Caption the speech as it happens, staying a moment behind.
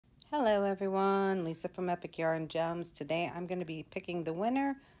Hello everyone, Lisa from Epic Yarn Gems. Today I'm going to be picking the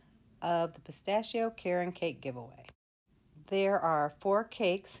winner of the Pistachio Caron Cake giveaway. There are 4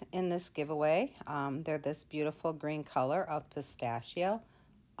 cakes in this giveaway. They're this beautiful green color of pistachio.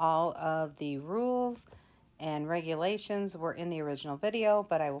 All of the rules and regulations were in the original video,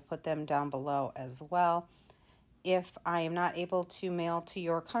 but I will put them down below as well. If I am not able to mail to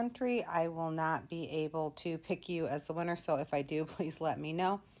your country, I will not be able to pick you as the winner, so if I do, please let me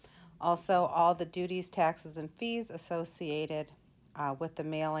know. Also, all the duties, taxes, and fees associated with the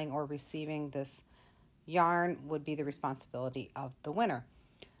mailing or receiving this yarn would be the responsibility of the winner.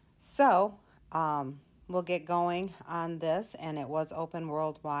 So, we'll get going on this, and it was open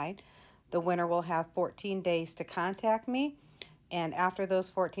worldwide. The winner will have 14 days to contact me, and after those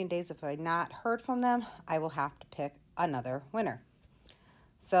 14 days, if I've not heard from them, I will have to pick another winner.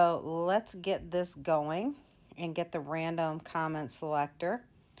 So, let's get this going and get the random comment selector.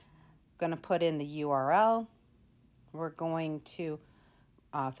 Going to put in the URL. We're going to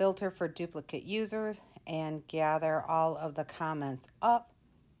filter for duplicate users and gather all of the comments up.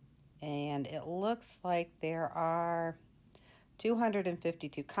 And it looks like there are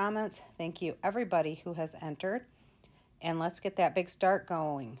 252 comments. Thank you everybody who has entered. And let's get that big start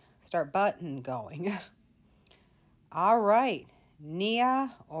button going. All right,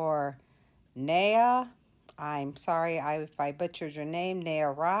 Nia or Naya, I'm sorry if I butchered your name,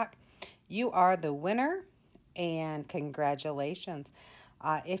 Naya Rock. You are the winner, and congratulations.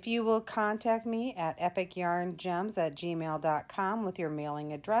 If you will contact me at epicyarngems@gmail.com with your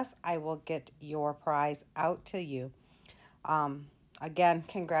mailing address, I will get your prize out to you. Again,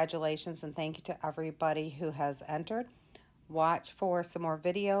 congratulations, and thank you to everybody who has entered. Watch for some more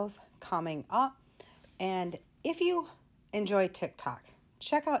videos coming up. And if you enjoy TikTok,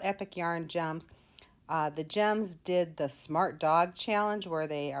 check out Epic Yarn Gems. The Gems did the Smart Dog Challenge where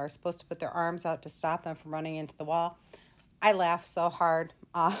they are supposed to put their arms out to stop them from running into the wall. I laughed so hard,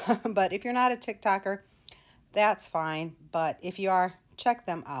 but if you're not a TikToker, that's fine. But if you are, check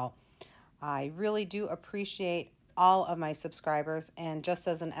them out. I really do appreciate all of my subscribers. And just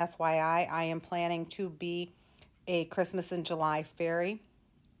as an FYI, I am planning to be a Christmas in July fairy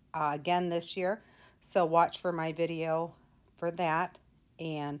again this year. So watch for my video for that.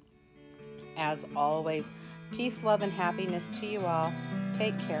 And as always, peace, love, and happiness to you all.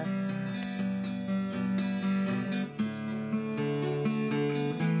 Take care.